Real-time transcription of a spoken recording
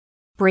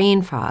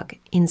brain fog,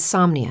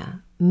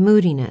 insomnia,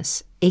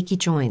 moodiness, achy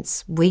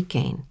joints, weight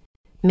gain.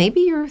 Maybe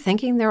you're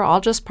thinking they're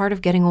all just part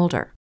of getting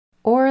older,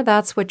 or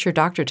that's what your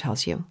doctor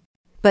tells you.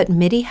 But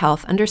MIDI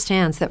Health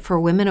understands that for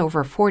women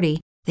over 40,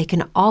 they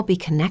can all be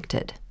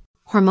connected.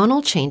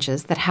 Hormonal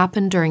changes that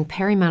happen during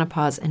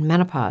perimenopause and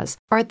menopause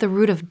are at the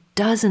root of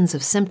dozens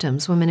of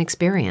symptoms women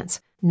experience,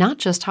 not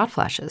just hot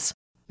flashes.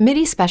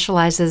 MIDI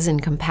specializes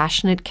in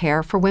compassionate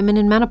care for women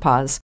in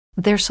menopause.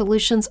 Their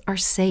solutions are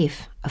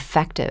safe,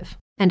 effective,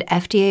 and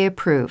FDA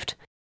approved.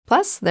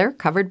 Plus, they're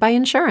covered by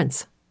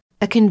insurance.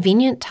 A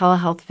convenient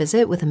telehealth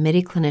visit with a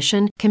MIDI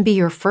clinician can be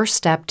your first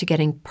step to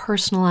getting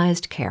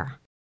personalized care.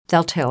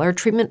 They'll tailor a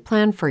treatment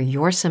plan for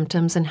your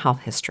symptoms and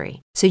health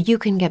history so you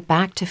can get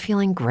back to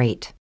feeling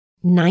great.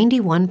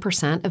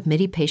 91% of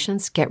MIDI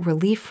patients get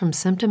relief from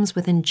symptoms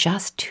within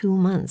just 2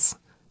 months.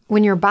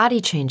 When your body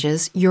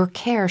changes, your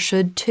care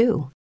should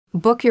too.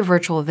 Book your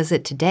virtual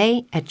visit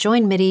today at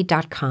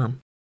joinmidi.com.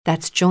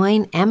 That's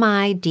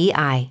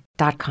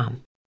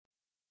joinmidi.com.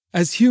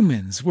 As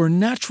humans, we're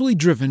naturally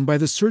driven by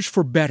the search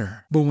for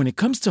better. But when it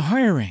comes to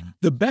hiring,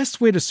 the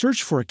best way to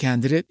search for a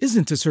candidate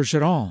isn't to search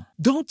at all.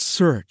 Don't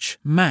search,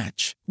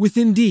 match with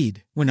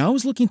Indeed. When I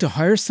was looking to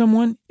hire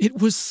someone,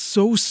 it was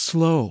so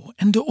slow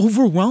and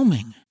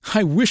overwhelming.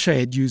 I wish I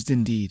had used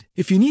Indeed.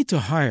 If you need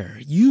to hire,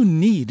 you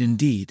need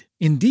Indeed.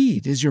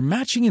 Indeed is your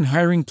matching and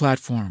hiring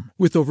platform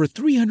with over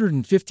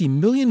 350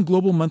 million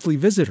global monthly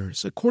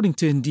visitors, according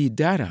to Indeed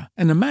data,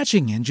 and a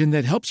matching engine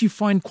that helps you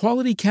find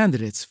quality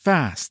candidates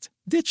fast.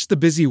 Ditch the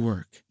busy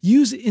work.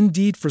 Use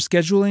Indeed for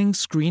scheduling,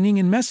 screening,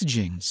 and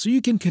messaging so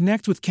you can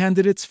connect with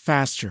candidates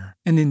faster.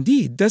 And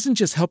Indeed doesn't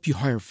just help you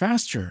hire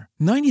faster.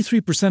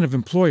 93% of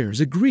employers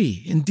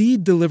agree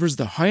Indeed delivers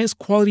the highest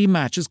quality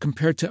matches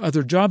compared to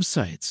other job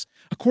sites,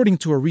 according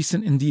to a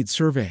recent Indeed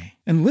survey.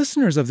 And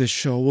listeners of this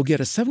show will get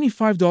a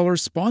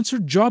 $75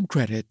 sponsored job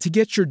credit to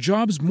get your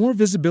jobs more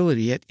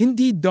visibility at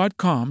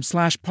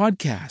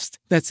Indeed.com/podcast.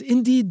 That's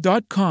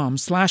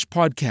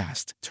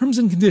Indeed.com/podcast. Terms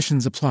and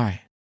conditions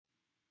apply.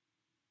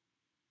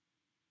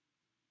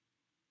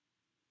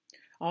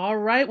 All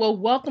right. Well,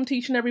 welcome to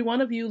each and every one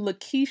of you.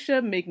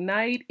 Lakeisha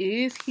McKnight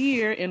is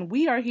here, and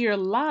we are here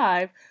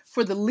live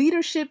for the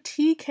Leadership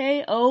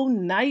TKO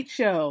Night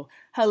Show.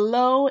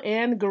 Hello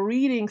and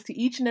greetings to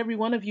each and every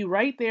one of you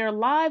right there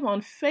live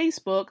on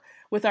Facebook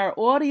with our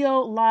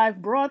audio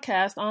live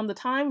broadcast on the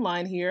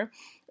timeline here.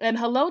 And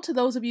hello to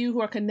those of you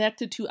who are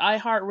connected to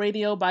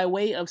iHeartRadio by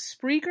way of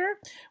Spreaker.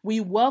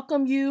 We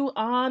welcome you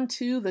on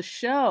to the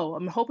show.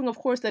 I'm hoping, of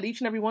course, that each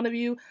and every one of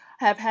you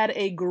have had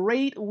a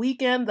great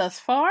weekend thus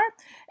far.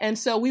 And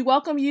so we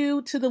welcome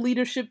you to the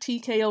Leadership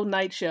TKO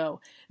Night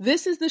Show.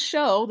 This is the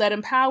show that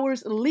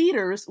empowers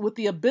leaders with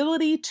the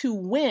ability to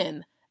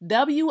win,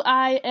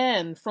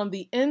 W-I-N, from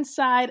the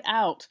inside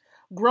out,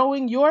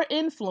 growing your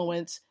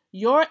influence,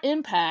 your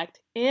impact,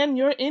 and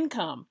your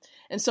income.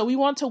 And so we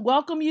want to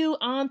welcome you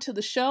onto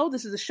the show.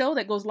 This is a show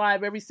that goes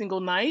live every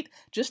single night,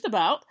 just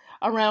about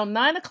around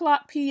 9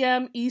 o'clock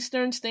p.m.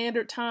 Eastern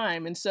Standard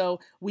Time. And so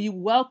we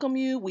welcome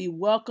you, we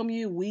welcome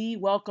you, we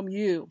welcome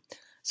you.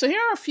 So here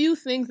are a few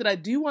things that I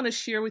do want to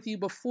share with you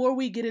before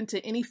we get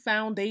into any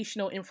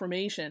foundational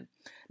information.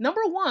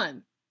 Number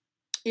one,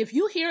 if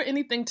you hear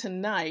anything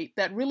tonight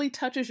that really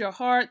touches your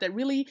heart, that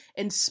really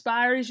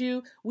inspires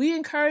you, we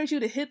encourage you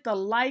to hit the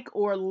like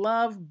or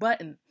love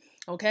button.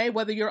 Okay,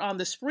 whether you're on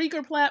the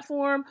Spreaker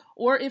platform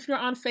or if you're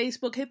on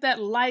Facebook, hit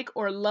that like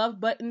or love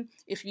button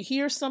if you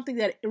hear something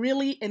that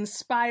really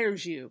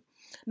inspires you.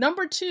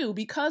 Number two,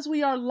 because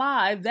we are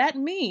live, that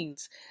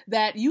means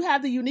that you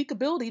have the unique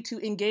ability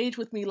to engage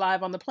with me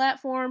live on the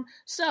platform.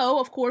 So,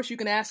 of course, you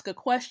can ask a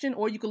question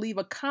or you can leave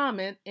a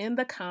comment in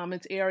the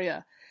comments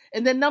area.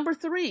 And then number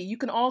three, you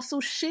can also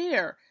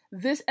share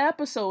this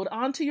episode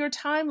onto your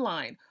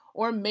timeline,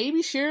 or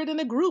maybe share it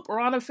in a group or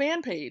on a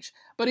fan page.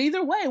 But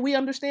either way, we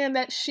understand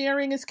that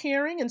sharing is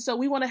caring, and so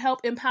we want to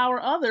help empower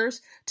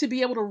others to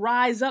be able to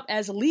rise up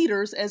as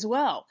leaders as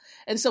well.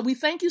 And so we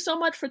thank you so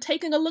much for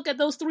taking a look at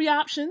those three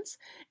options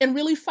and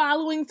really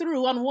following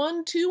through on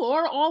one, two,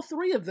 or all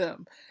three of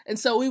them. And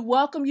so we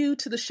welcome you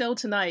to the show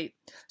tonight.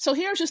 So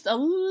here's just a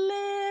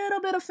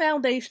little bit of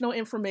foundational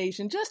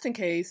information, just in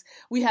case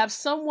we have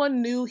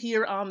someone new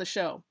here on the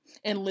show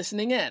and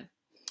listening in.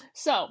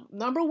 So,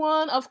 number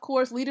one, of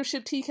course,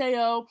 Leadership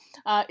TKO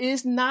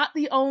is not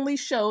the only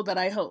show that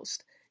I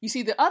host. You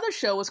see, the other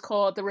show is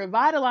called the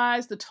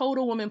Revitalize the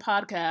Total Woman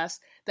podcast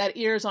that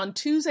airs on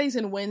Tuesdays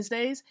and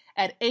Wednesdays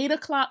at 8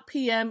 o'clock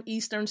p.m.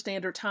 Eastern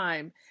Standard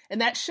Time.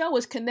 And that show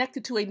is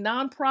connected to a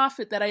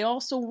nonprofit that I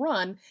also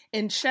run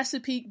in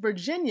Chesapeake,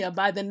 Virginia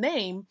by the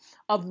name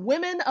of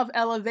Women of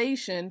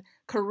Elevation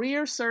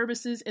Career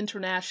Services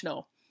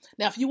International.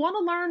 Now, if you want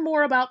to learn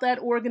more about that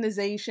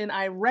organization,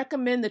 I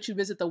recommend that you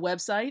visit the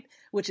website,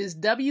 which is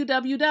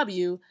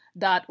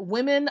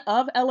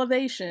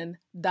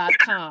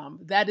www.womenofElevation.com.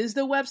 That is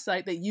the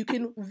website that you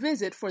can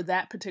visit for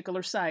that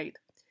particular site.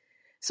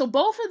 So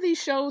both of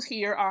these shows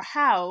here are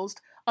housed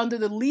under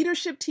the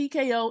Leadership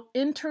TKO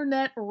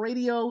Internet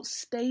radio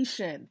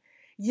station.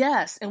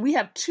 Yes, and we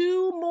have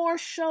 2 more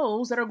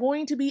shows that are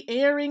going to be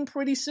airing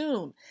pretty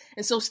soon.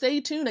 And so stay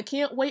tuned. I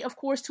can't wait, of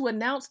course, to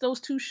announce those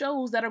 2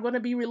 shows that are going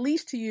to be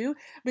released to you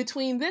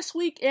between this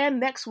week and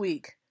next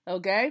week.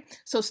 Okay?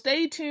 So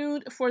stay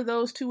tuned for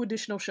those 2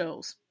 additional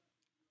shows.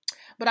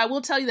 But I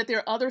will tell you that there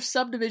are other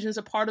subdivisions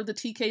a part of the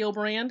TKO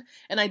brand,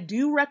 and I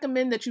do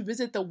recommend that you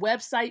visit the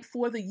website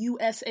for the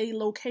USA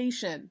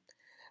location.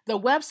 The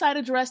website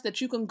address that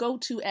you can go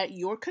to at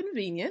your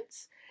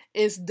convenience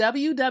is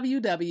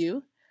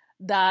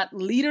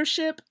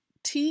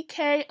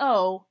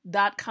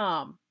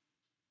www.leadershiptko.com.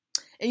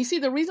 And you see,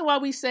 the reason why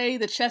we say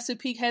the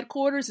Chesapeake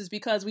headquarters is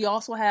because we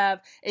also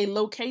have a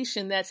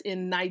location that's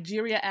in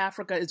Nigeria,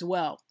 Africa as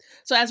well.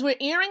 So as we're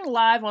airing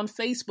live on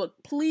Facebook,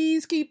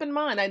 please keep in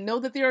mind, I know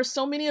that there are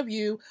so many of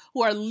you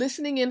who are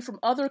listening in from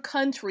other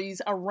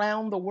countries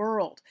around the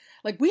world.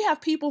 Like we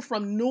have people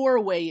from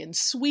Norway and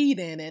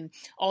Sweden and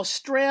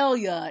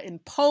Australia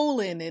and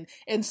Poland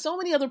and so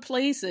many other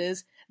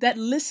places that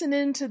listen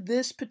into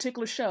this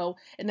particular show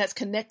and that's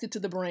connected to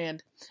the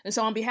brand. And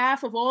so on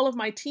behalf of all of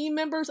my team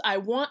members, I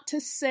want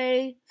to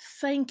say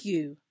thank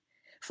you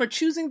for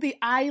choosing the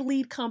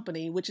iLead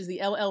company, which is the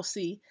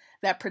LLC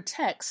that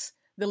protects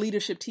the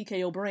Leadership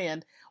TKO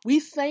brand. We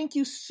thank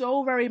you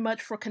so very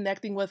much for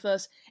connecting with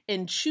us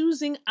and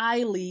choosing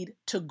iLead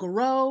to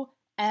grow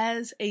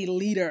as a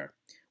leader.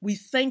 We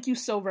thank you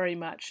so very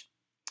much.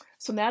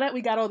 So now that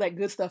we got all that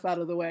good stuff out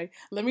of the way,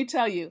 let me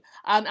tell you,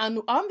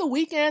 on the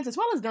weekends, as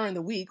well as during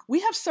the week,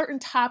 we have certain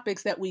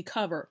topics that we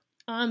cover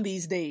on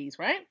these days,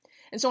 right?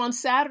 And so on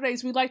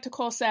Saturdays, we like to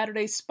call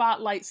Saturday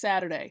Spotlight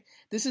Saturday.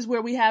 This is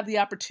where we have the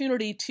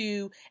opportunity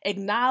to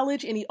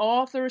acknowledge any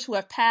authors who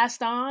have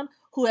passed on,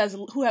 who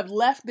have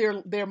left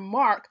their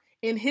mark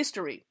in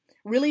history,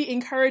 really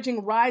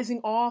encouraging rising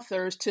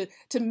authors to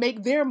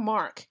make their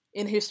mark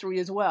in history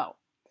as well.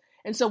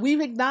 And so we've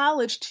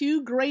acknowledged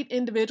 2 great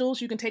individuals.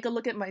 You can take a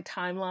look at my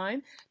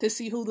timeline to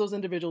see who those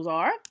individuals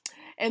are.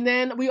 And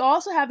then we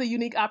also have the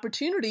unique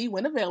opportunity,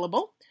 when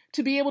available,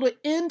 to be able to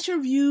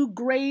interview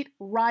great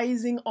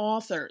rising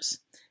authors,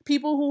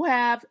 people who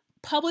have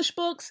published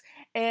books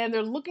and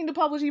they're looking to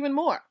publish even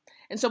more.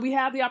 And so we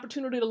have the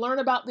opportunity to learn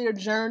about their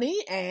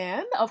journey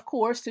and, of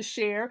course, to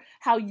share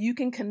how you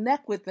can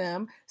connect with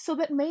them so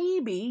that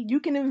maybe you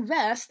can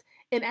invest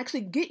and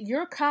actually get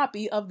your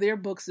copy of their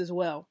books as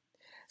well.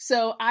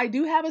 So I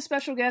do have a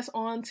special guest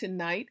on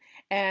tonight,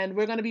 and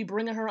we're going to be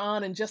bringing her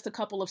on in just a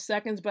couple of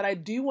seconds. But I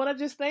do want to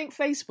just thank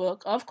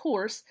Facebook, of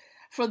course,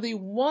 for the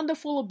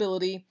wonderful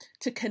ability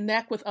to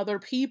connect with other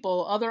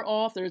people, other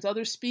authors,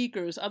 other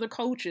speakers, other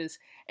coaches,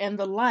 and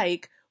the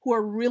like, who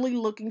are really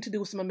looking to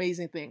do some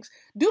amazing things.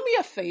 Do me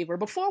a favor,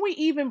 before we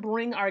even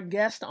bring our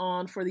guest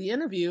on for the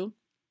interview,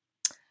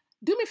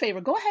 do me a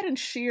favor, go ahead and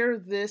share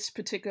this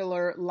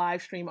particular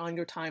live stream on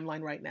your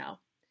timeline right now.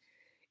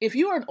 If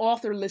you are an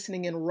author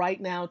listening in right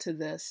now to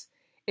this,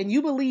 and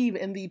you believe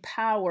in the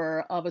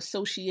power of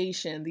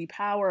association, the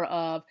power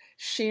of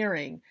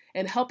sharing,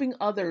 and helping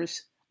other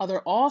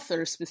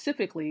authors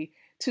specifically,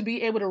 to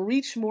be able to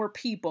reach more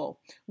people,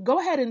 go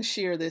ahead and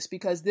share this,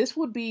 because this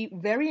would be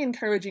very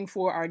encouraging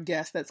for our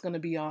guest that's going to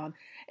be on,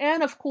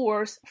 and of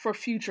course, for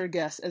future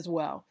guests as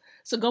well.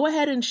 So go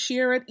ahead and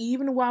share it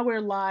even while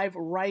we're live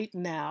right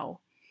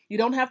now. You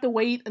don't have to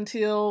wait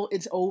until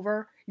it's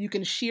over. You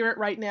can share it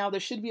right now. There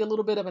should be a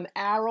little bit of an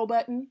arrow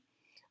button,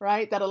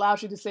 right, that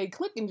allows you to say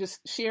click and just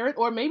share it,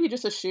 or maybe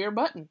just a share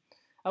button.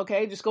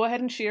 Okay, just go ahead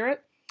and share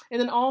it.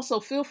 And then also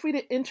feel free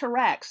to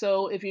interact.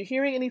 So if you're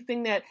hearing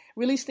anything that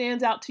really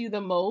stands out to you the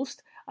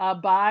most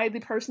by the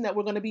person that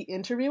we're going to be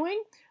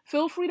interviewing,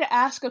 feel free to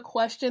ask a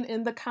question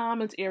in the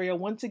comments area.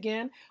 Once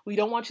again, we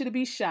don't want you to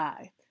be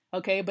shy,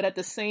 okay? But at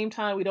the same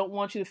time, we don't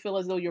want you to feel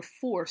as though you're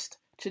forced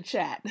to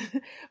chat.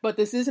 But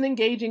this is an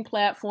engaging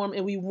platform,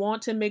 and we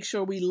want to make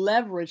sure we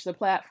leverage the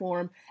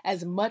platform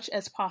as much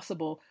as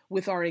possible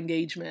with our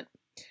engagement.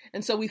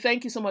 And so we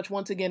thank you so much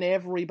once again,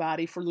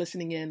 everybody, for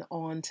listening in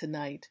on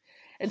tonight.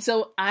 And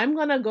so I'm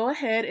going to go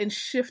ahead and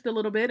shift a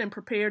little bit and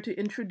prepare to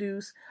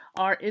introduce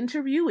our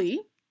interviewee.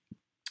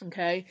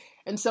 Okay.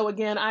 And so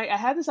again, I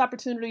had this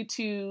opportunity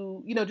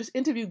to, just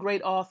interview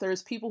great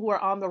authors, people who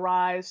are on the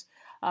rise,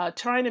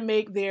 trying to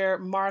make their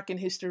mark in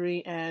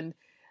history, and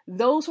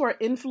those who are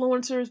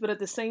influencers, but at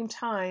the same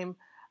time,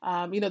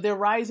 they're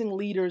rising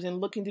leaders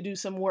and looking to do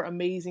some more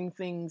amazing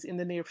things in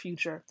the near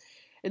future.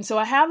 And so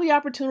I have the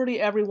opportunity,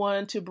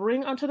 everyone, to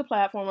bring onto the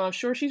platform, and I'm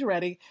sure she's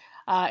ready.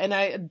 And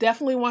I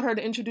definitely want her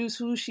to introduce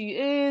who she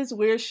is,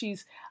 where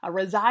she's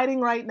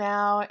residing right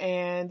now,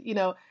 and,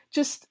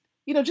 just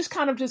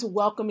kind of just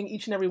welcoming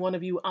each and every one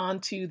of you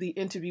onto the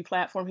interview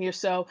platform here.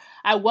 So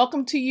I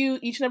welcome to you,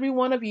 each and every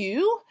one of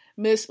you,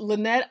 Miss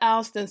Lynette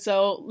Alston.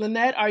 So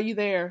Lynette, are you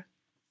there?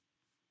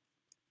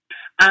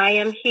 I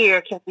am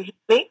here. Can you hear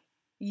me?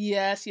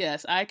 Yes,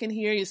 I can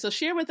hear you. So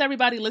share with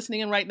everybody listening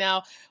in right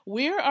now,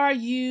 where are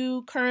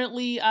you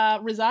currently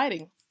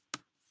residing?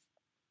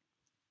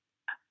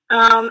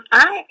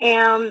 I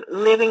am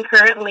living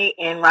currently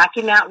in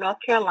Rocky Mount, North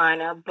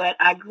Carolina, but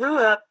I grew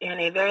up in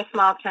a very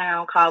small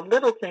town called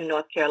Littleton,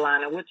 North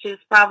Carolina, which is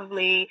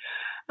probably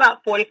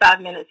about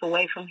 45 minutes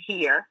away from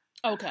here.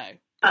 Okay.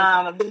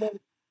 I've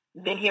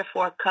been here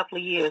for a couple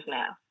of years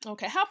now.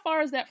 Okay. How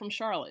far is that from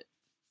Charlotte?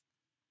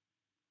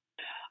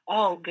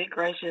 Oh, good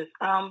gracious.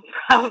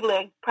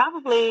 Probably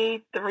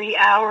 3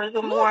 hours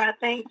or more, I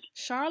think.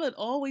 Charlotte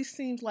always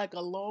seems like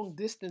a long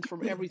distance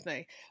from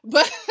everything.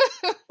 But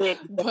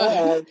it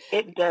does.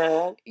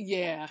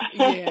 Yeah,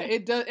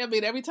 it does. I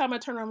mean, every time I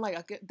turn around, I'm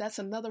like, that's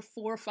another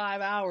 4 or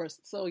 5 hours.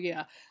 So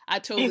yeah, I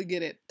totally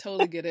get it.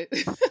 Totally get it.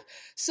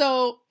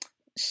 So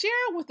share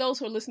with those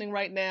who are listening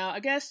right now, I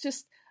guess,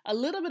 just a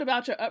little bit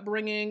about your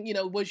upbringing. You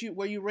know, were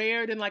you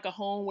reared in like a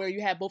home where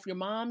you had both your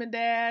mom and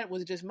dad?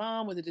 Was it just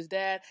mom? Was it just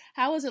dad?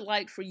 How was it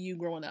like for you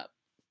growing up?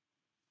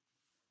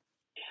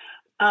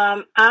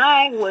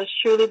 I was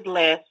truly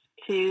blessed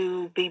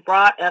to be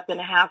brought up in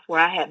a house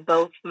where I had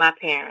both my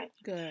parents.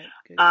 Good.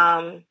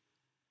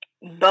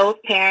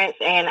 Both parents,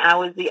 and I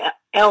was the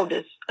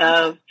eldest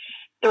of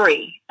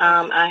three.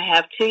 I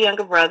have two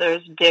younger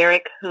brothers,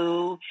 Derek,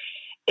 who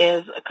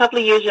is a couple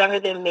of years younger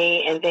than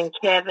me, and then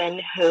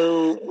Kevin,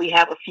 who we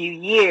have a few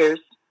years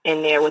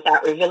in there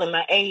without revealing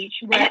my age.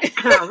 Right.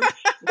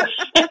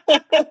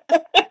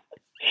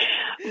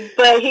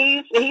 But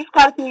he's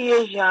quite a few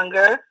years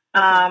younger.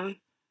 My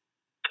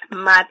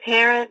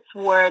parents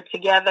were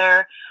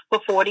together for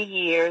 40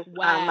 years.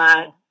 Wow.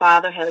 My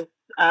father has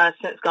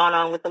since gone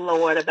on with the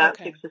Lord about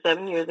 6 or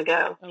 7 years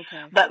ago.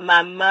 Okay. But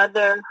my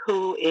mother,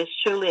 who is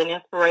truly an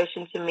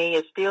inspiration to me,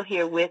 is still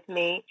here with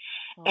me.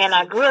 Awesome. And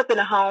I grew up in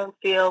a home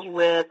filled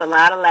with a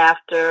lot of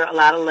laughter, a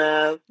lot of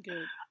love,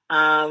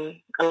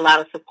 a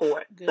lot of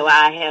support. Good. So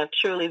I have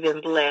truly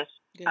been blessed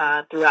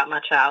throughout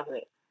my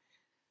childhood.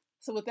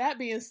 So with that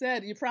being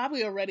said, you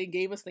probably already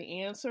gave us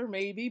the answer,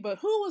 maybe, but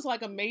who was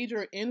like a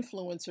major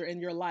influencer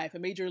in your life, a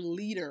major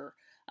leader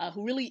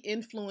who really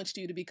influenced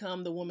you to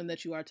become the woman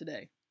that you are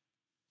today?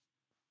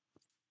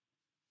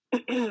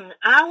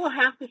 I will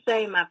have to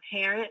say my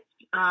parents.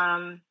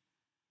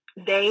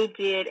 They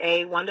did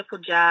a wonderful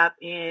job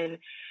in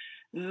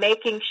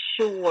making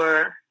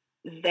sure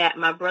that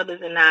my brothers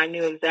and I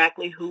knew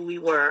exactly who we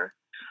were.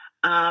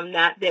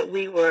 Not that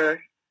we were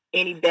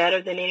any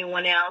better than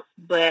anyone else,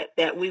 but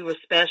that we were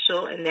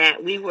special and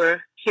that we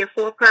were here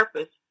for a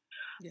purpose.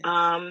 Yes.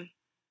 I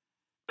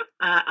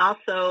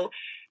also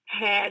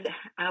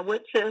I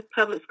went to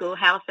public school,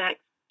 Halifax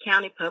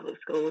County Public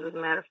Schools, as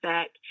a matter of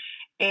fact,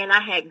 and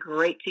I had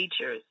great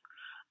teachers.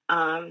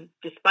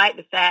 Despite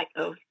the fact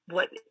of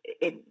what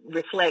it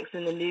reflects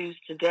in the news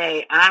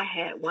today, I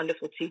had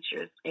wonderful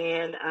teachers,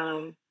 and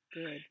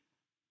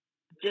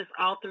just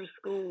all through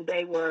school,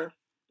 they were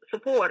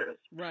supporters.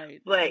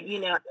 Right. But, at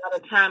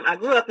the time, I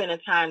grew up in a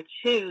time,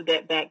 too,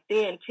 that back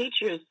then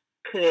teachers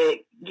could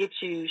get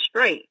you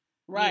straight.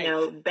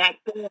 Right. Back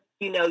then,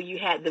 you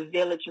had the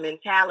village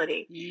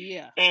mentality.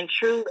 Yeah. And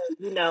truly,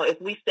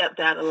 if we stepped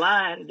out of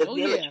line, the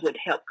village would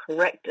help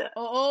correct us.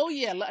 Oh,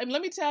 yeah. Let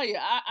me tell you,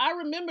 I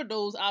remember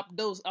those, I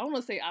don't want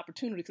to say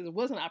opportunity because it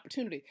wasn't an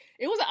opportunity.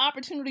 It was an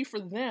opportunity for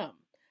them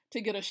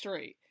to get us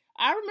straight.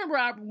 I remember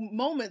our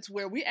moments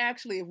where we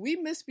actually, if we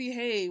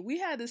misbehaved, we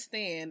had to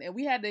stand and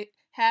we had to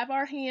have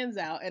our hands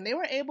out, and they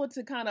were able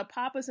to kind of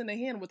pop us in the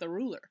hand with a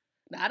ruler.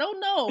 Now, I don't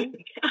know.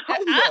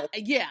 I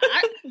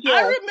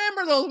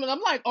remember those, but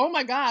I'm like, oh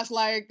my gosh,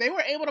 like they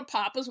were able to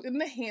pop us in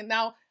the hand.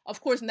 Now, of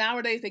course,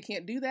 nowadays they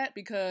can't do that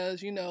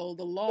because, the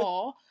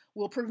law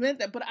will prevent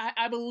that. But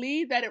I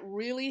believe that it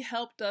really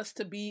helped us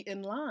to be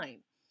in line.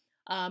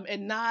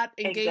 And not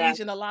engage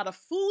in a lot of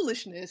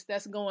foolishness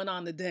that's going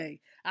on today.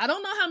 I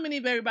don't know how many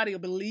of everybody will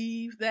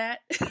believe that,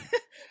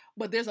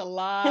 but there's a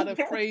lot of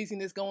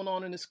craziness going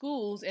on in the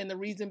schools. And the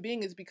reason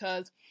being is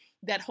because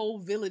that whole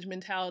village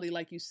mentality,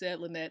 like you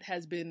said, Lynette,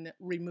 has been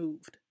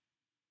removed.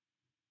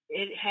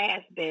 It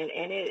has been.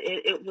 And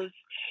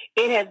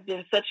it has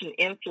been such an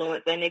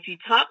influence. And if you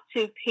talk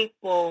to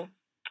people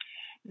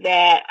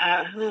that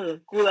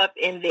grew up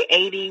in the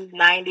 80s,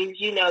 90s,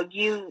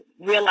 you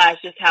realize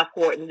just how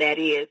important that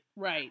is.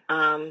 Right.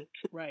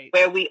 Right.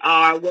 Where we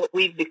are, what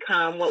we've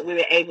become, what we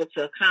were able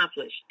to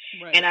accomplish.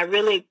 Right. And I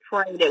really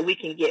pray that we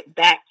can get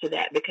back to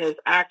that because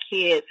our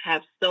kids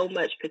have so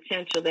much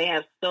potential. They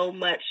have so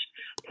much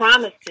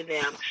promise to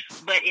them,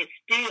 but it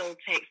still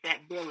takes that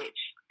village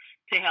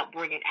to help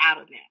bring it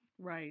out of them.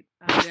 Right.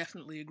 I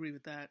definitely agree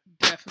with that.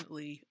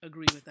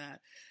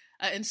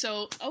 And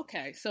so,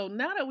 so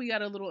now that we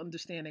got a little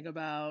understanding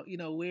about,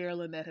 where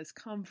Lynette has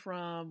come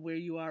from, where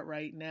you are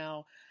right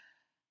now,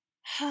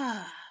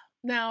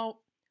 now,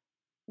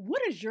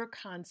 what is your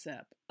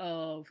concept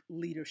of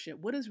leadership?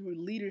 What does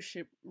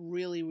leadership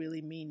really,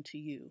 really mean to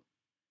you?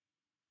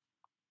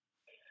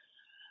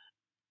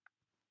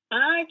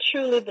 I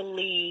truly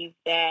believe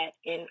that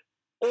in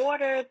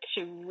order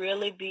to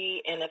really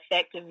be an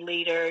effective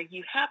leader,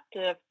 you have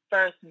to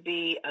first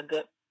be a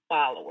good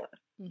follower.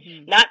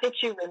 Mm-hmm. Not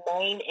that you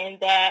remain in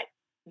that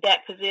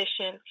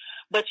position,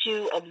 but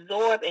you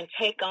absorb and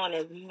take on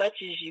as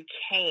much as you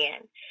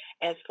can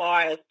as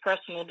far as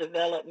personal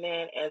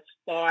development, as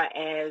far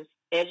as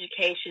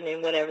education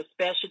in whatever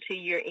specialty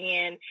you're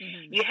in,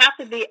 Mm-hmm. you have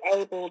to be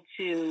able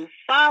to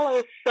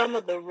follow some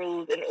of the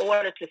rules in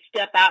order to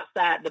step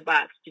outside the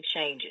box to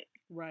change it.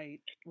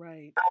 Right,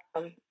 right.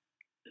 Um,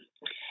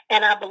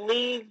 and I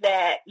believe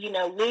that,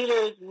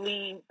 leaders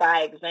lead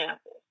by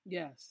example.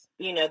 Yes.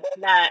 They're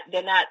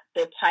not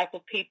the type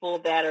of people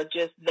that are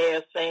just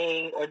there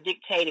saying or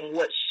dictating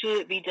what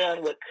should be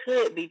done, what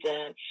could be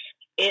done.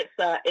 It's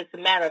a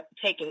matter of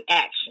taking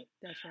action.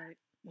 That's right.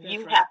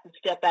 You have to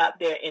step out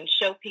there and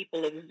show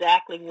people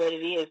exactly what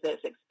it is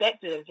that's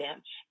expected of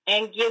them,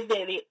 and give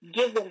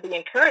them the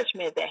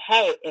encouragement that,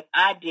 hey, if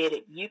I did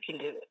it, you can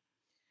do it.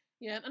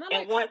 Yeah,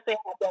 and once they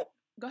have that,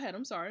 go ahead.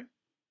 I'm sorry.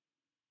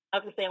 I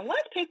was saying,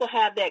 once people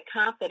have that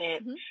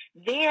confidence,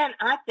 then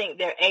I think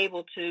they're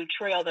able to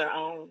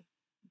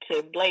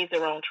blaze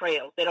their own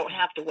trails. They don't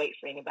have to wait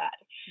for anybody.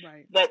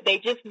 Right. But they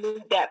just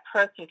need that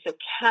person to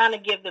kind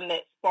of give them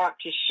that spark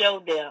to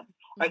show them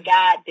or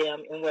guide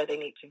them in where they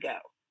need to go.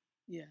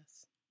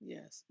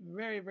 Yes.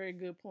 Very, very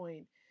good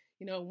point.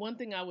 One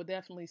thing I would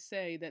definitely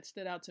say that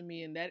stood out to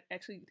me and that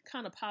actually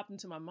kind of popped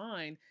into my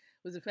mind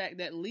was the fact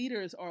that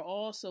leaders are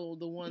also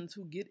the ones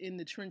who get in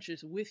the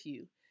trenches with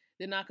you.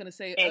 They're not going to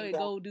say, hey,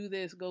 go do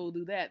this, go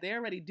do that. They're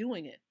already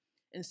doing it.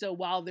 And so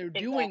while they're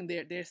doing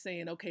that, they're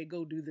saying, okay,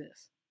 go do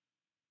this.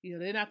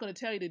 They're not going to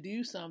tell you to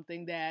do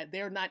something that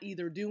they're not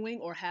either doing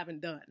or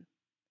haven't done.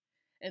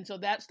 And so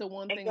that's the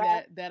one thing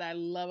that I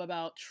love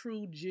about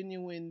true,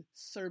 genuine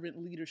servant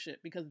leadership,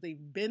 because they've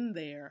been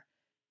there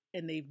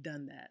and they've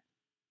done that.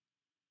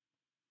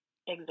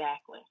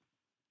 Exactly.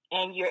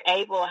 And you're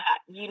able,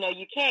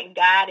 you can't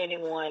guide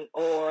anyone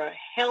or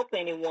help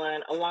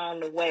anyone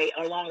along the way,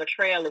 along a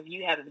trail, if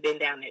you haven't been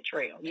down that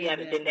trail. You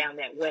haven't been down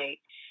that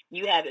way.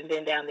 You haven't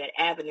been down that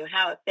avenue.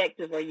 How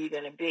effective are you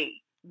going to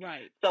be?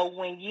 Right. So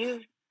when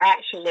you've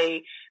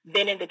actually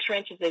been in the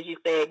trenches, as you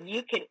said,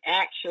 you can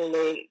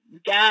actually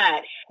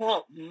guide,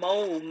 help,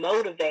 mold,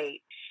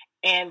 motivate,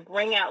 and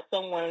bring out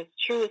someone's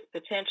truest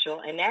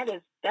potential. And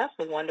that's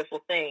a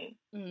wonderful thing.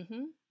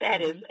 Mm-hmm.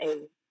 That is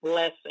a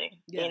blessing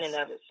in and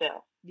of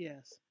itself.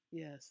 Yes.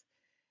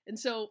 And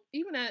so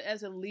even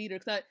as a leader,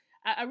 because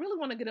I really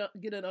want to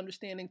get an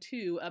understanding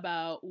too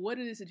about what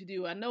it is that you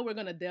do. I know we're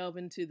going to delve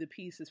into the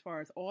piece as far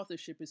as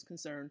authorship is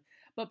concerned,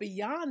 but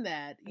beyond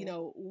that,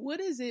 what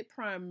is it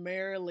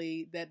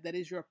primarily that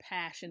is your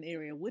passion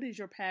area? What is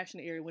your passion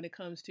area when it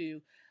comes to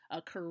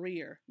a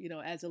career,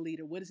 as a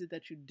leader? What is it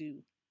that you do?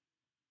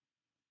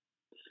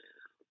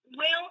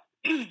 Well,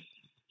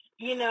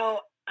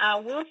 I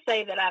will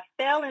say that I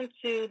fell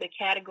into the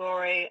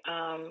category,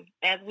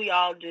 as we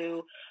all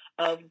do,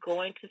 of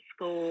going to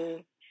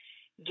school,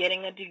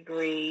 getting a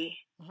degree,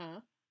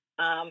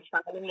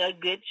 finding a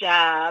good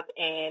job,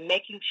 and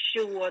making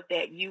sure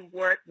that you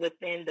work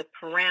within the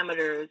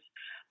parameters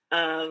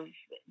of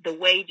the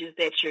wages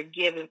that you're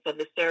given for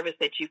the service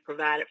that you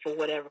provided for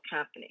whatever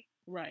company.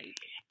 Right.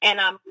 And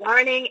I'm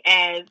learning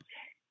as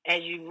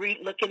you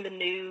look in the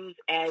news,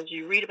 as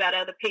you read about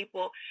other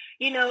people,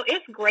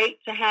 it's great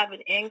to have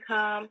an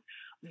income,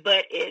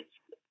 but it's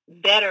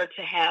better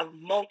to have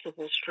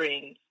multiple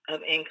streams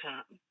of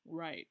income.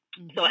 Right.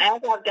 Mm-hmm. So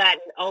as I've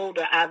gotten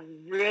older, I've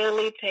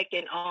really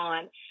taken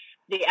on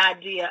the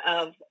idea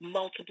of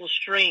multiple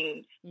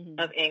streams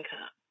of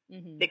income,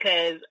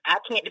 because I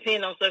can't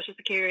depend on Social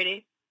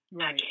Security.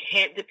 Right. I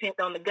can't depend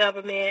on the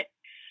government.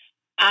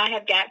 I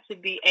have got to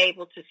be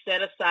able to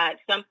set aside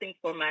something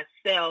for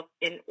myself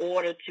in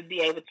order to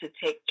be able to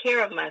take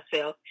care of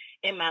myself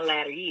in my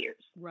latter years.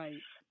 Right.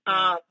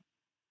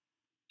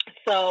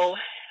 So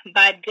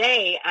by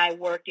day, I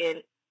work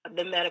in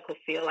the medical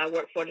field. I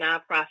work for a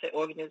nonprofit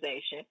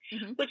organization,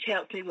 which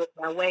helps me with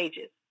my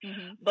wages.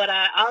 But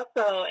I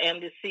also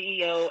am the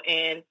CEO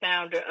and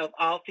founder of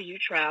All For You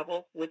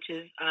Travel, which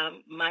is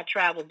my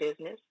travel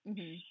business.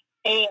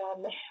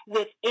 And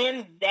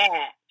within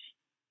that,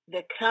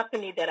 the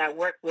company that I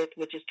work with,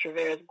 which is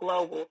Traverse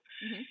Global,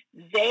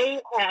 they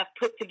have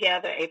put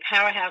together a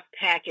powerhouse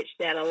package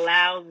that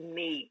allows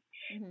me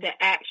to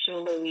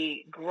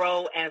actually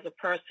grow as a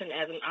person,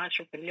 as an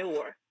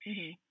entrepreneur,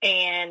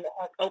 and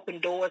open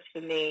doors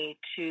for me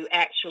to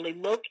actually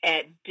look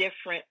at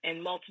different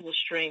and multiple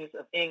streams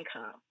of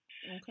income.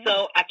 Okay.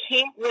 So I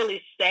can't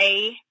really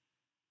say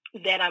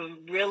that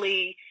I'm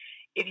really,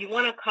 if you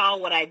want to call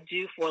what I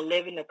do for a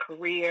living a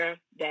career,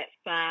 that's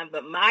fine.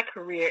 But my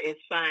career is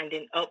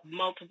finding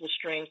multiple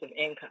streams of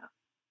income.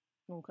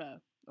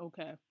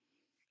 Okay.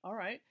 All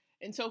right.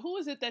 And so who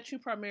is it that you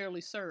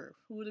primarily serve?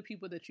 Who are the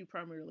people that you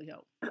primarily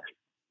help?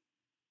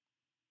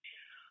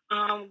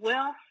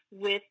 Well,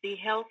 with the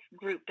health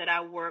group that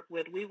I work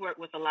with, we work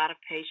with a lot of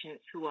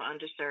patients who are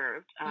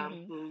underserved,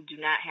 who do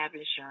not have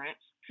insurance.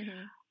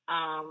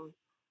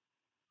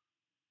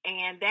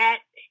 And that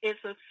is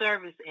a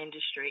service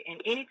industry.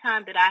 And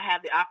anytime that I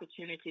have the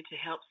opportunity to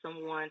help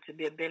someone, to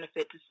be a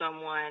benefit to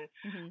someone,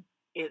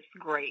 it's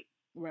great.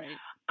 Right.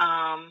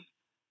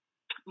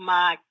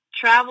 My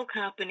travel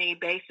company,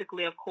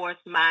 basically, of course,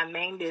 my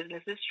main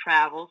business is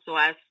travel. So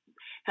I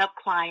help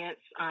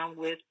clients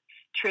with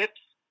trips.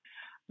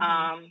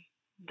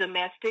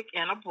 domestic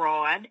and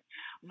abroad,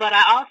 but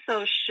I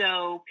also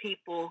show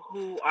people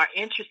who are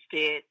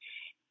interested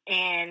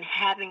in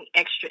having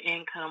extra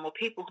income, or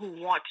people who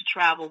want to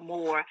travel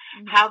more,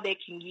 how they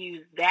can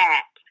use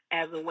that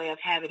as a way of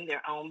having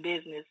their own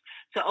business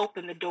to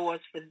open the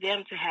doors for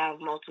them to have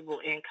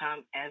multiple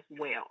income as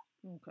well.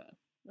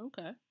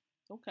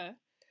 Okay.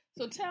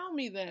 So tell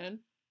me then,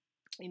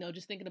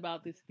 just thinking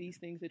about these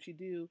things that you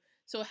do.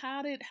 So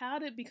how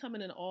did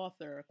becoming an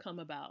author come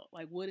about?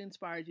 Like, what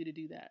inspired you to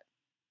do that?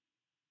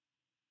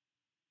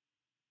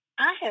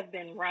 I have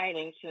been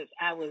writing since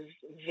I was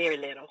very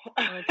little.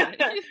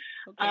 Okay.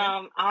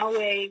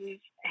 Always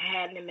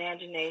had an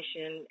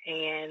imagination,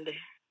 and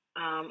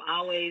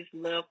always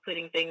loved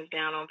putting things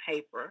down on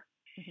paper.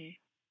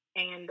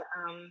 And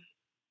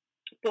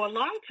for a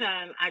long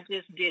time, I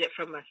just did it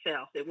for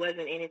myself. It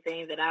wasn't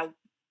anything that I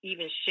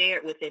even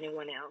shared with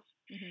anyone else.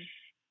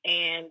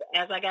 And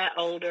as I got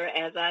older,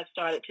 as I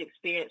started to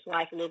experience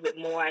life a little bit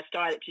more, I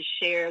started to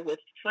share with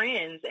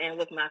friends and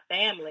with my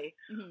family,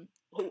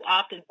 who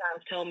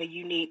oftentimes told me,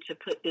 you need to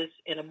put this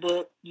in a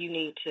book, you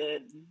need to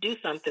do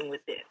something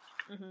with this.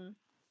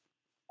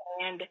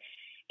 And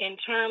in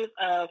terms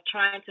of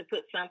trying to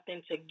put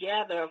something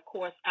together, of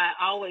course, I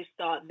always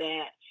thought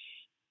that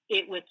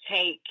it would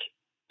take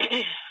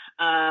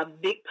a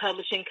big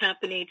publishing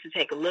company to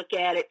take a look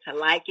at it, to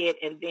like it,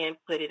 and then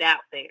put it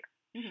out there.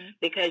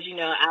 Because,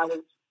 I was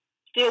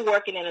still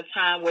working in a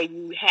time where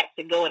you had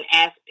to go and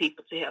ask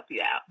people to help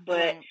you out.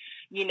 But,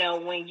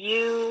 when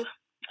you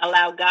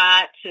allow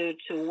God to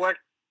work,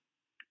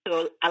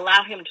 to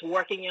allow him to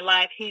work in your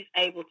life, he's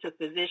able to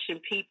position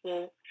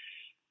people,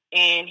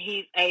 and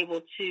he's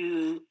able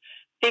to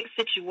fix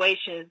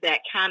situations that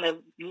kind of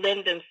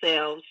lend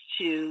themselves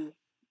to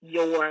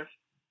your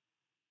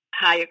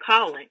higher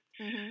calling.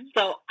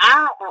 So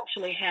I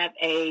actually have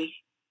a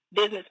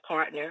business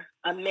partner,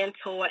 a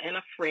mentor, and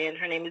a friend.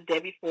 Her name is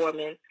Debbie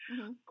Foreman,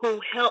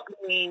 who helped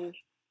me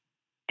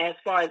as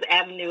far as the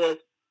avenue of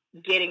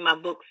getting my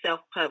book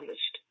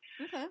self-published.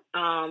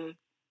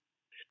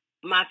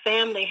 My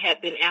family had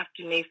been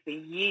after me for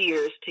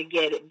years to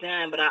get it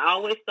done, but I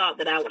always thought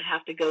that I would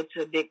have to go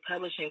to a big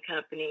publishing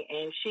company,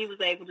 and she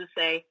was able to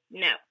say,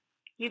 no,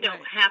 you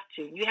don't have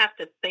to. You have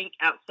to think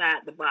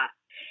outside the box.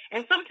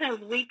 And sometimes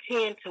we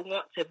tend to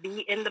want to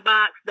be in the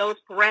box, those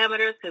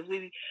parameters, because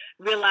we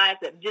realize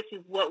that this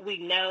is what we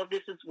know,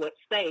 this is what's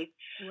safe.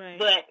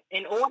 But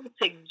in order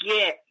to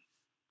get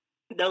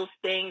those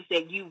things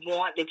that you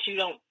want,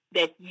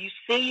 that you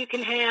see you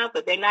can have,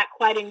 but they're not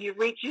quite in your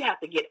reach, you have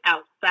to get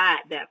outside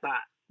that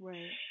box.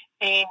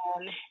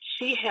 And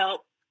she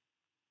helped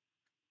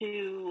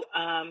to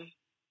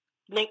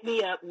link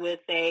me up with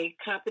a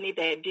company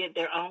that did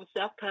their own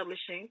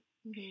self-publishing.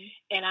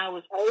 And I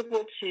was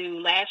able to,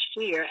 last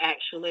year,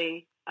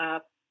 actually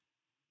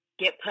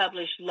get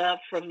published Love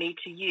From Me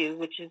to You,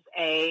 which is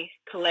a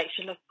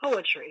collection of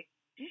poetry.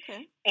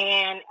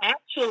 And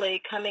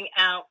actually coming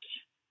out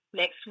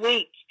next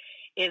week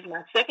is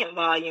my second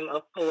volume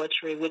of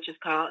poetry, which is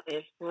called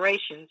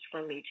Inspirations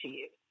From Me to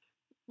You.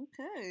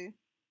 Okay.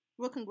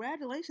 Well,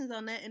 congratulations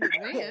on that in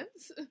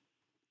advance.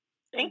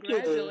 Thank you.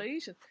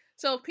 Congratulations.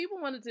 So if people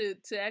wanted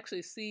to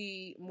actually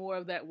see more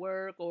of that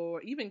work,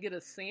 or even get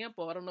a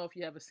sample, I don't know if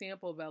you have a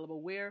sample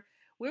available, where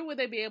would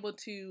they be able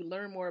to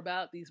learn more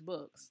about these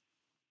books?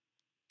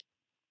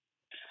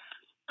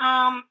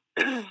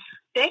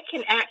 They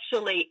can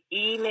actually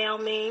email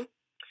me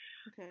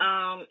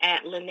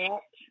at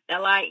Lynette,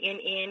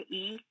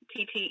 LINNETTE,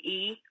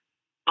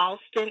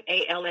 Alston,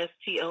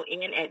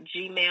 ALSTON, at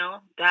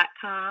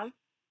gmail.com.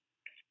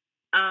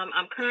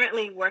 I'm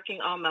currently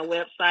working on my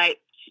website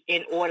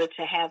in order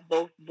to have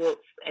both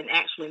books, and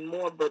actually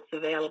more books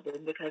available,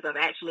 because I've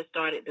actually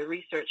started the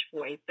research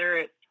for a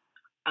third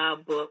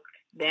book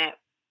that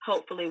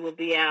hopefully will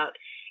be out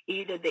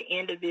either the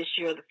end of this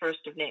year or the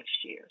first of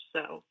next year.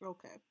 So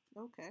okay,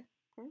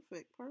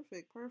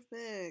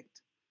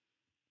 perfect.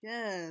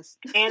 Yes.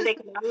 And they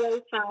can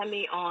always find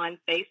me on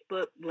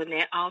Facebook,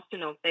 Lynette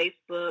Alston on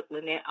Facebook,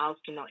 Lynette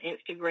Alston on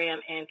Instagram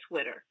and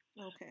Twitter.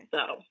 Okay.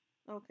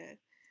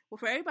 Well,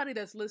 for everybody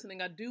that's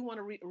listening, I do want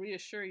to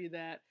reassure you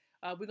that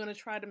we're going to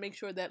try to make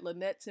sure that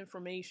Lynette's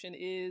information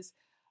is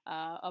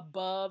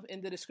above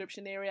in the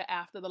description area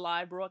after the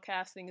live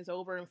broadcasting is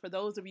over. And for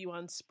those of you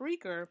on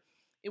Spreaker,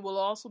 it will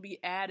also be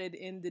added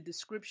in the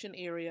description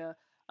area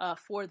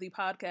for the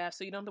podcast.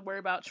 So you don't have to worry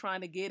about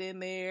trying to get in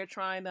there,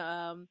 trying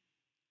to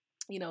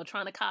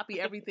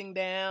copy everything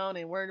down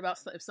and worried about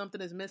if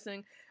something is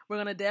missing. We're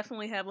going to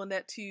definitely have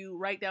Lynette to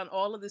write down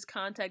all of this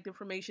contact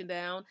information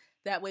down.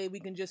 That way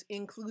we can just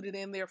include it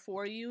in there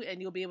for you,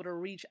 and you'll be able to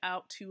reach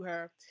out to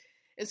her.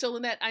 And so,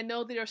 Lynette, I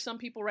know there are some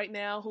people right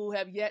now who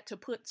have yet to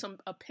put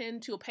a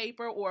pen to a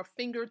paper or a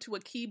finger to a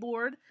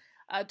keyboard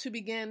to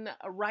begin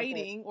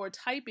writing or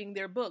typing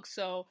their book.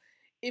 So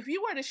if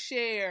you were to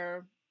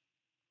share,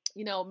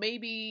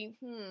 maybe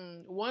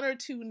one or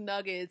two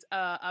nuggets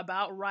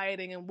about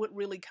writing and what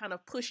really kind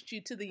of pushed you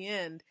to the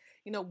end,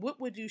 what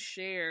would you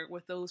share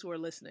with those who are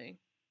listening?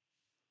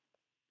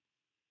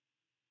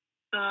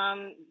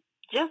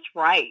 Just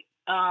write.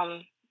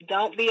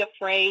 don't be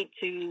afraid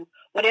to,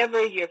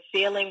 whatever you're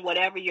feeling,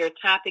 whatever your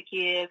topic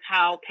is,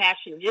 how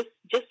passionate,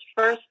 just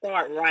first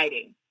start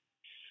writing.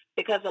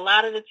 Because a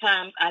lot of the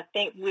times I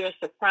think we're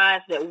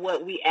surprised at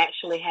what we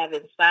actually have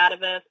inside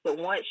of us. But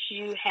once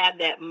you have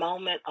that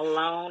moment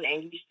alone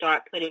and you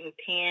start putting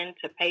pen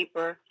to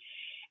paper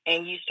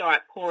and you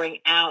start pouring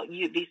out,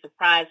 you'd be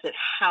surprised at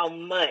how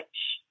much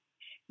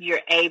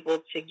you're able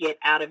to get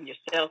out of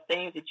yourself,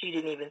 things that you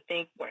didn't even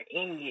think were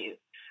in you.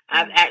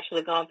 I've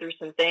actually gone through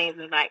some things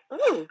and like,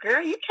 oh,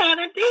 girl, you're kind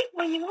of deep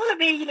when you want to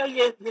be. You know,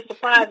 you're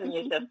surprising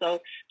yourself.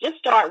 So just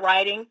start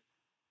writing.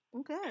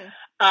 Okay.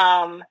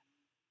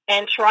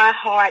 And try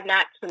hard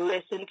not to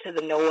listen to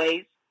the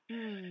noise,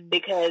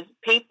 because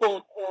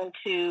people tend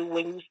to,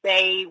 when you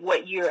say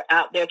what you're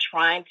out there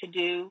trying to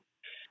do,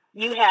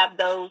 you have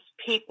those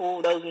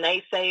people, those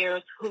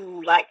naysayers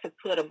who like to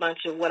put a bunch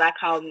of what I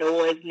call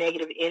noise,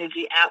 negative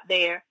energy out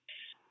there.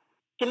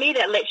 To me,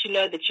 that lets you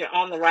know that you're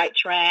on the right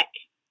track.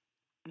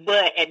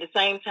 But at the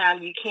same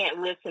time, you can't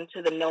listen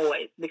to the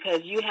noise,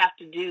 because you have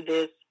to do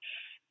this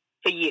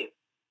for you.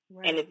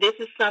 Right. And if this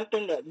is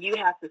something that you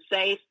have to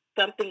say,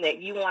 something that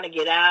you want to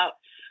get out,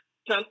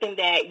 something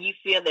that you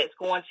feel that's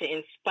going to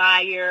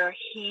inspire,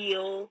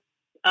 heal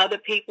other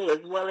people as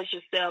well as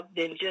yourself,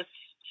 then just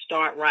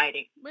start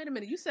writing. Wait a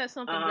minute. You said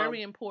something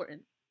very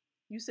important.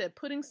 You said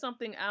putting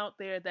something out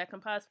there that can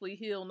possibly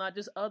heal not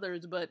just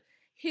others, but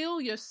heal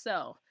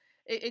yourself.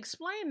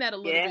 Explain that a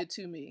little bit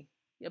to me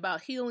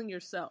about healing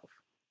yourself.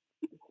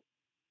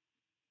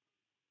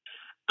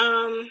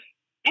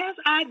 As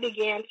I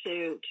began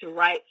to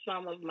write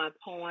some of my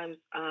poems,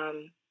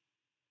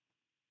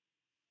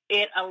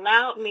 it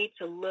allowed me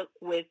to look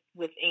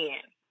within,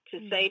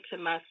 to say to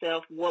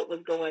myself what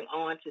was going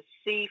on, to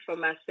see for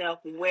myself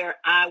where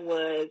I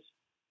was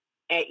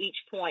at each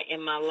point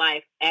in my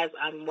life as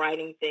I'm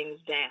writing things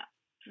down.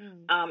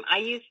 I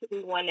used to be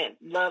one that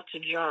loved to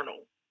journal,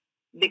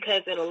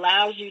 because it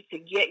allows you to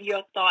get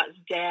your thoughts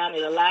down.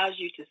 It allows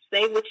you to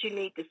say what you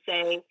need to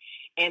say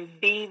and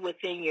be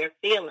within your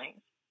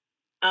feelings.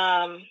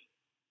 And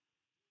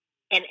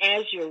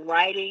as you're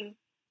writing,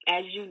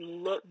 as you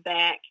look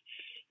back,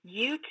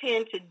 you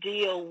tend to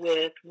deal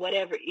with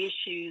whatever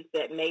issues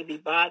that may be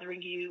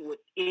bothering you, with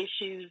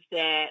issues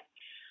that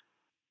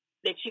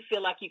you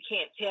feel like you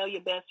can't tell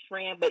your best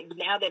friend, but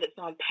now that it's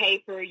on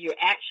paper, you're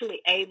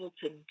actually able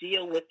to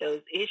deal with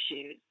those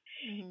issues.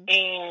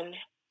 And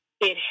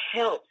it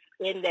helps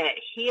in that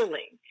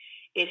healing.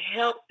 It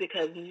helps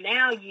because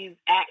now you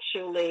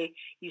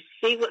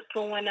see what's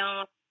going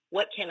on.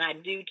 What can I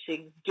do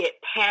to get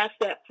past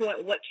that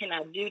point? What can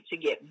I do to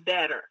get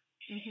better?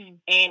 And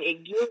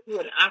it gives you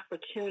an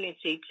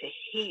opportunity to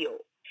heal.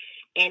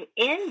 And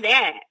in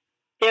that,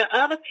 there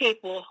are other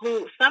people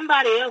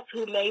somebody else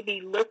who may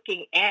be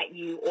looking at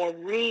you or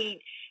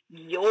read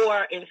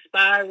your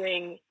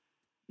inspiring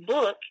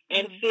book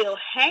and feel,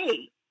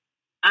 hey,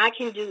 I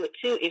can do it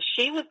too. If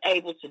she was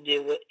able to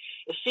do it,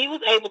 if she was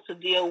able to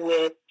deal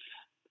with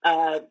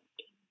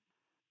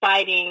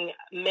fighting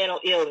mental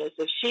illness,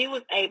 if she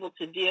was able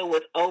to deal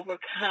with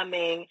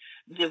overcoming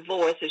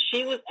divorce, if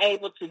she was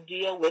able to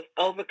deal with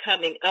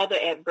overcoming other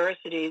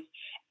adversities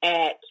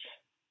at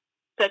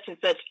such and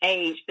such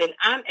age, then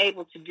I'm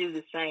able to do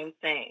the same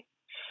thing.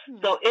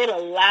 So it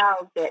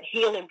allows that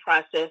healing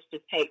process to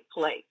take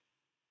place.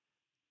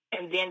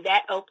 And then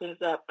that opens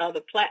up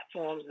other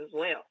platforms as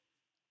well.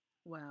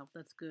 Wow,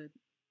 that's good.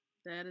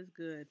 That is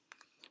good.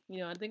 You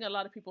know, I think a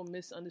lot of people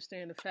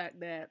misunderstand the fact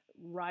that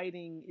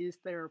writing is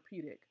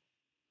therapeutic.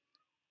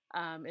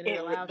 And it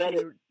allows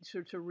you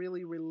to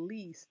really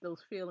release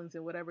those feelings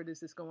and whatever it is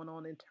that's going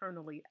on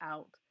internally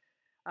out.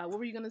 What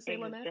were you going to say,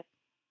 Lynette?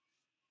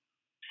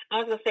 I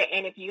was going to say,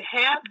 and if you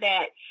have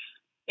that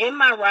in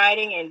my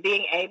writing and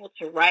being able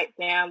to write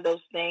down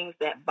those things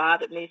that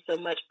bothered me so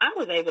much, I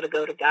was able to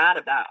go to God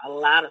about a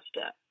lot of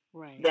stuff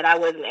that I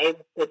wasn't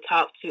able to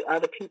talk to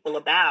other people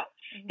about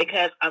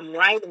because I'm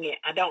writing it.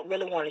 I don't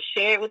really want to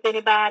share it with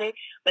anybody,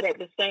 but at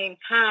the same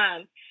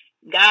time,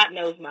 God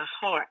knows my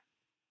heart.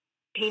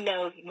 He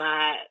knows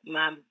my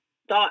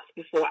thoughts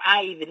before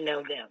I even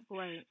know them.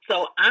 Right.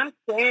 So I'm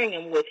sharing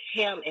them with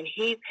him, and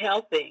he's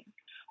helping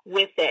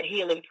with that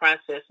healing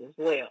process as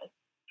well.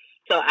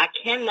 So I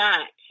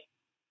cannot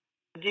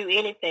do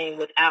anything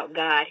without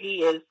God.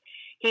 He is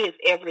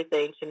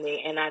everything to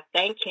me, and I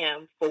thank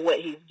him for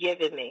what he's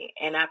given me.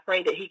 And I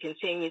pray that he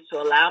continues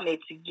to allow me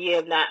to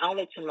give not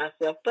only to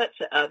myself, but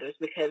to others,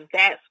 because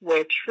that's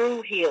where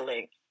true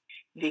healing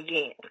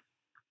begins.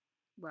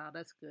 Wow,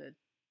 that's good.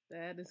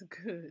 That is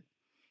good.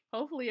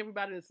 Hopefully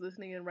everybody that's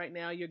listening in right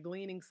now, you're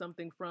gleaning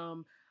something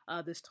from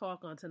this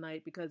talk on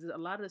tonight, because a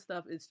lot of the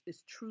stuff is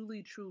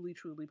truly, truly,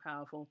 truly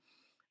powerful.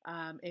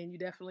 And you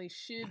definitely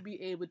should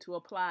be able to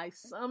apply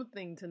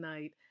something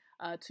tonight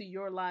to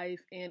your life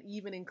and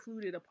even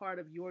include it a part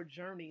of your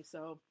journey.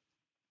 So,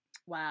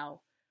 wow.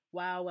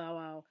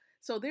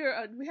 So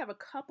we have a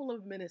couple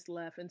of minutes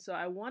left, and so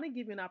I want to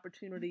give you an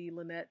opportunity,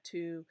 Lynette,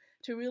 to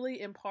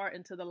really impart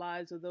into the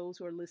lives of those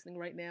who are listening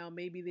right now.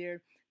 Maybe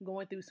they're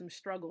going through some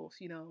struggles,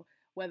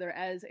 whether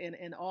as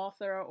an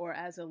author or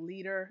as a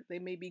leader, they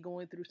may be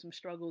going through some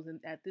struggles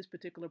at this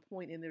particular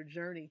point in their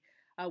journey.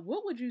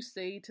 What would you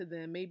say to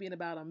them, maybe in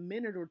about a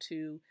minute or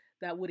two,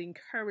 that would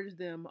encourage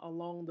them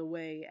along the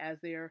way as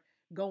they're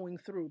going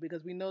through?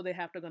 Because we know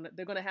they're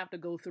going to have to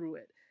go through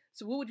it.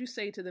 So what would you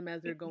say to them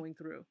as they're going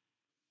through?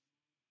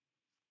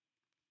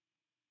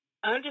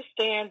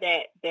 Understand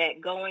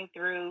that going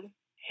through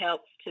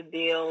helps to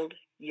build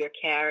your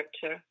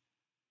character.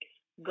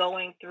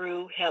 Going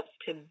through helps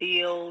to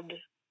build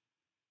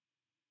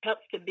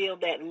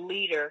that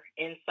leader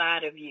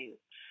inside of you,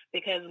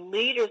 because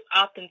leaders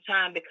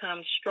oftentimes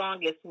become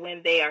strongest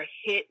when they are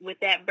hit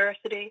with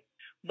adversity.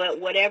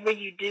 But whatever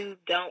you do,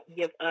 don't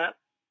give up.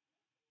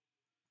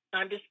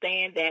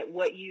 Understand that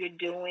what you're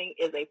doing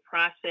is a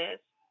process,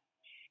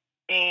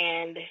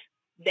 and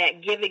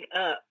that giving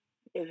up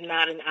is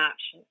not an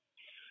option.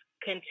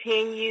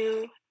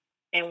 Continue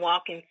and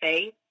walk in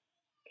faith.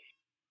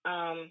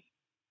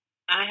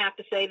 I have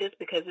to say this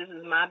because this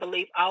is my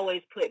belief.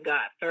 Always put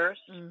God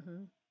first. Mm-hmm.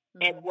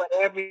 Mm-hmm. And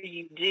whatever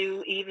you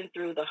do, even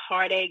through the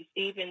heartaches,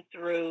 even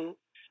through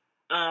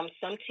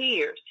some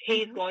tears,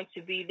 He's going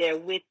to be there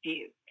with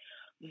you.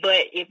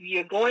 But if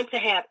you're going to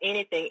have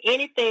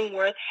anything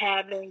worth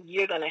having,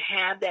 you're going to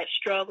have that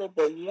struggle.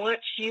 But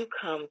once you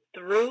come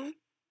through,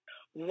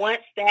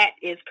 once that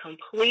is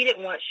completed,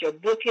 once your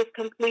book is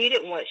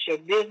completed, once your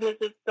business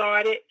is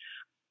started,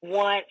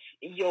 once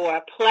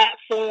your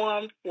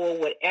platform for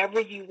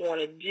whatever you want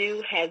to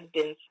do has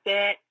been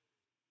set,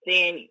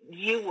 then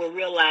you will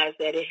realize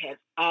that it has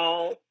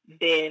all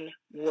been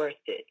worth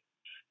it.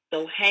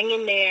 So hang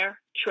in there,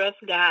 trust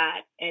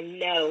God, and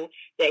know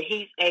that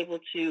He's able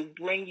to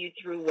bring you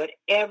through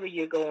whatever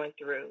you're going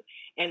through,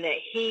 and that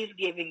He's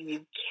giving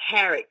you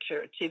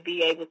character to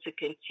be able to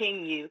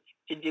continue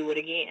to do it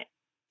again.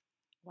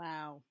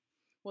 Wow.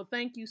 Well,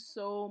 thank you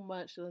so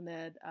much,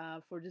 Lynette,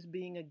 for just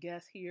being a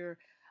guest here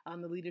on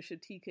the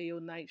Leadership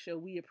TKO Night Show.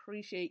 We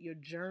appreciate your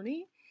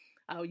journey,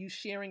 you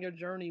sharing your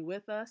journey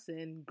with us,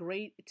 and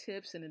great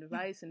tips and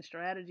advice and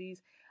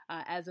strategies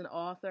as an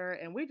author.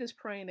 And we're just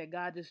praying that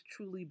God just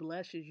truly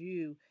blesses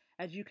you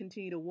as you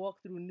continue to walk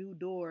through new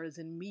doors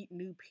and meet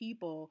new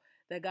people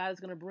that God is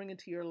going to bring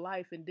into your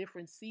life in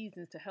different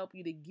seasons to help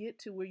you to get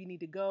to where you need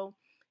to go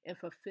and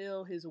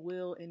fulfill His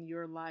will in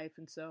your life.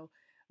 And so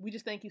we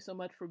just thank you so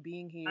much for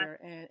being here,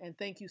 and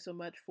thank you so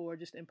much for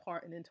just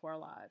imparting into our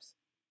lives.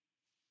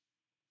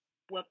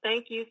 Well,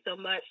 thank you so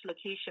much,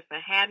 Lakeisha, for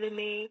having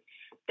me.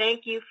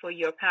 Thank you for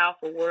your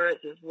powerful words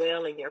as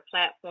well and your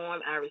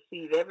platform. I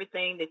receive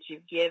everything that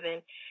you've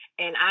given,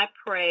 and I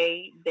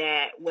pray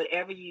that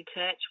whatever you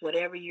touch,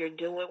 whatever you're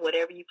doing,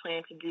 whatever you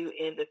plan to do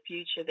in the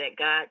future, that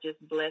God just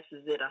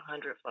blesses it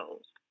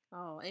 100-fold.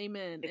 Oh,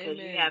 amen. Because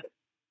amen.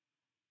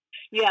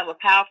 You have a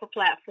powerful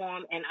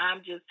platform, and I'm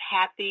just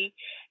happy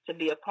to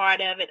be a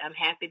part of it. I'm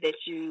happy that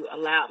you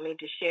allowed me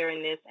to share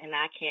in this, and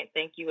I can't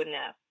thank you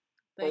enough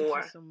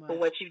for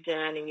what you've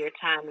done and your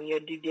time and your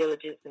due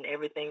diligence and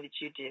everything that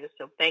you do.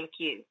 So thank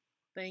you.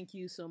 Thank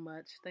you so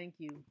much. Thank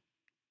you.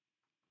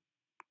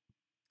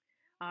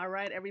 All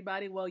right,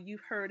 everybody. Well,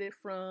 you've heard it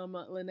from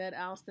Lynette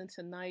Alston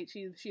tonight.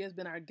 She has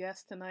been our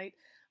guest tonight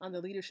on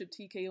the Leadership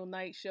TKO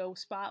Night Show,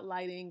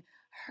 spotlighting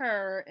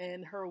her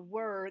and her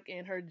work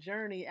and her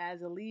journey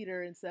as a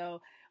leader. And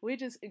so we're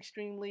just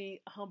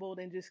extremely humbled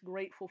and just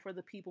grateful for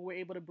the people we're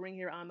able to bring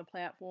here on the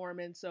platform.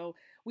 And so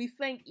we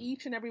thank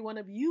each and every one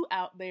of you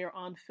out there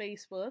on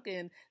Facebook,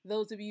 and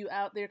those of you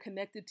out there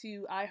connected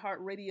to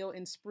iHeartRadio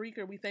and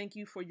Spreaker. We thank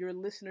you for your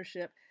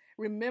listenership.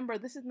 Remember,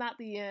 this is not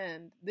the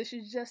end. This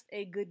is just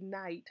a good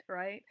night,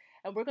 right?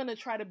 And we're going to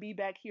try to be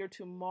back here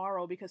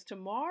tomorrow, because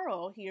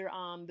tomorrow here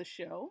on the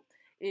show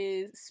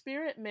is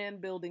Spirit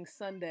Man Building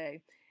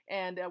Sunday.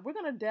 And we're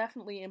going to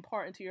definitely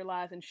impart into your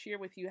lives and share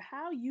with you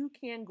how you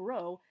can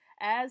grow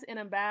as an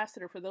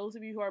ambassador. For those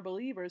of you who are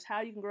believers,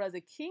 how you can grow as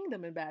a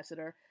kingdom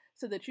ambassador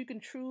so that you can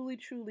truly,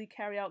 truly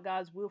carry out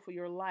God's will for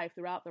your life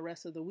throughout the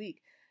rest of the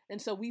week.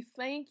 And so we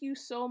thank you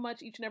so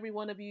much, each and every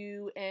one of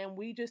you. And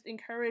we just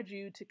encourage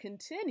you to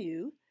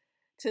continue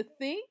to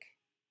think,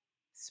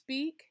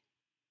 speak,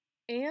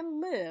 and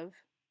live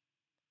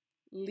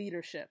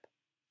leadership.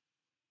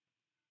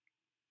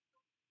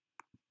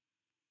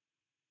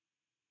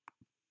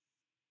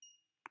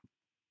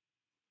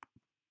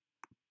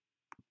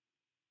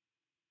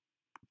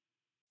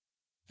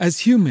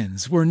 As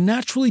humans, we're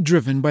naturally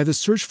driven by the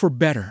search for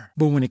better.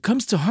 But when it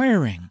comes to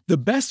hiring, the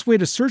best way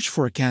to search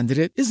for a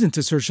candidate isn't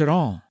to search at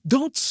all.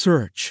 Don't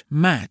search,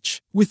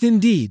 match with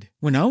Indeed.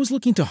 When I was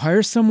looking to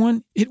hire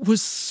someone, it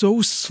was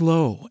so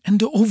slow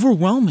and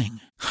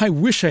overwhelming. I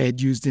wish I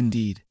had used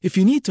Indeed. If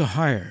you need to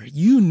hire,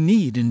 you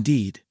need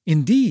Indeed.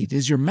 Indeed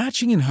is your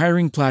matching and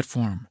hiring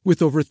platform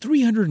with over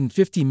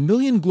 350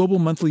 million global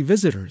monthly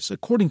visitors,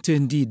 according to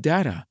Indeed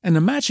data, and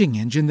a matching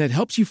engine that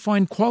helps you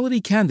find quality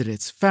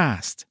candidates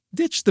fast.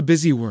 Ditch the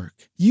busy work.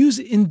 Use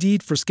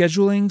Indeed for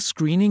scheduling,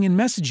 screening, and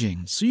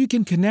messaging so you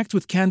can connect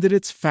with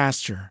candidates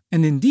faster.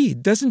 And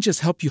Indeed doesn't just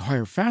help you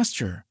hire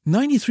faster.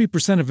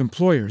 93% of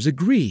employers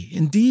agree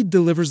Indeed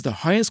delivers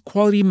the highest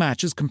quality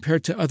matches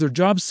compared to other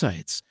job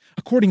sites,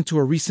 according to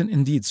a recent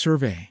Indeed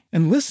survey.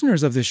 And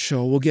listeners of this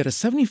show will get a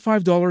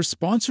 $75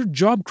 sponsored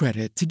job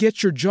credit to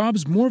get your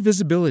jobs more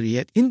visibility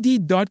at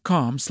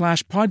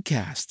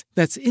Indeed.com/podcast.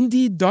 That's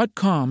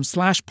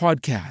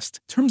Indeed.com/podcast.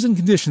 Terms and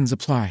conditions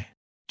apply.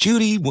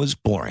 Judy was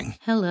boring.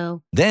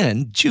 Hello.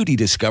 Then Judy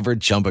discovered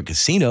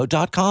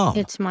ChumbaCasino.com.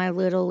 It's my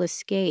little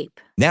escape.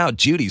 Now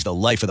Judy's the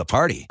life of the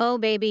party. Oh,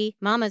 baby,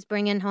 mama's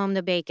bringing home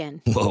the bacon.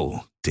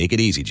 Whoa, take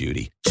it easy,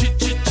 Judy.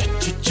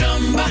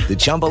 The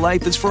Chumba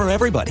life is for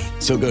everybody.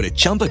 So go to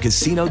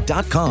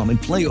ChumbaCasino.com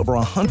and play over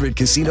 100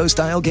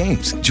 casino-style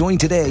games. Join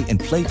today and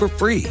play for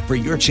free for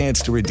your chance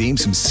to redeem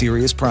some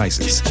serious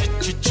prizes.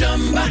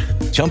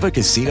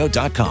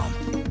 ChumbaCasino.com.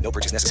 No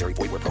purchase necessary.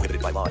 Void where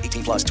prohibited by law.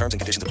 18+ terms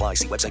and conditions apply.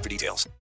 See website for details.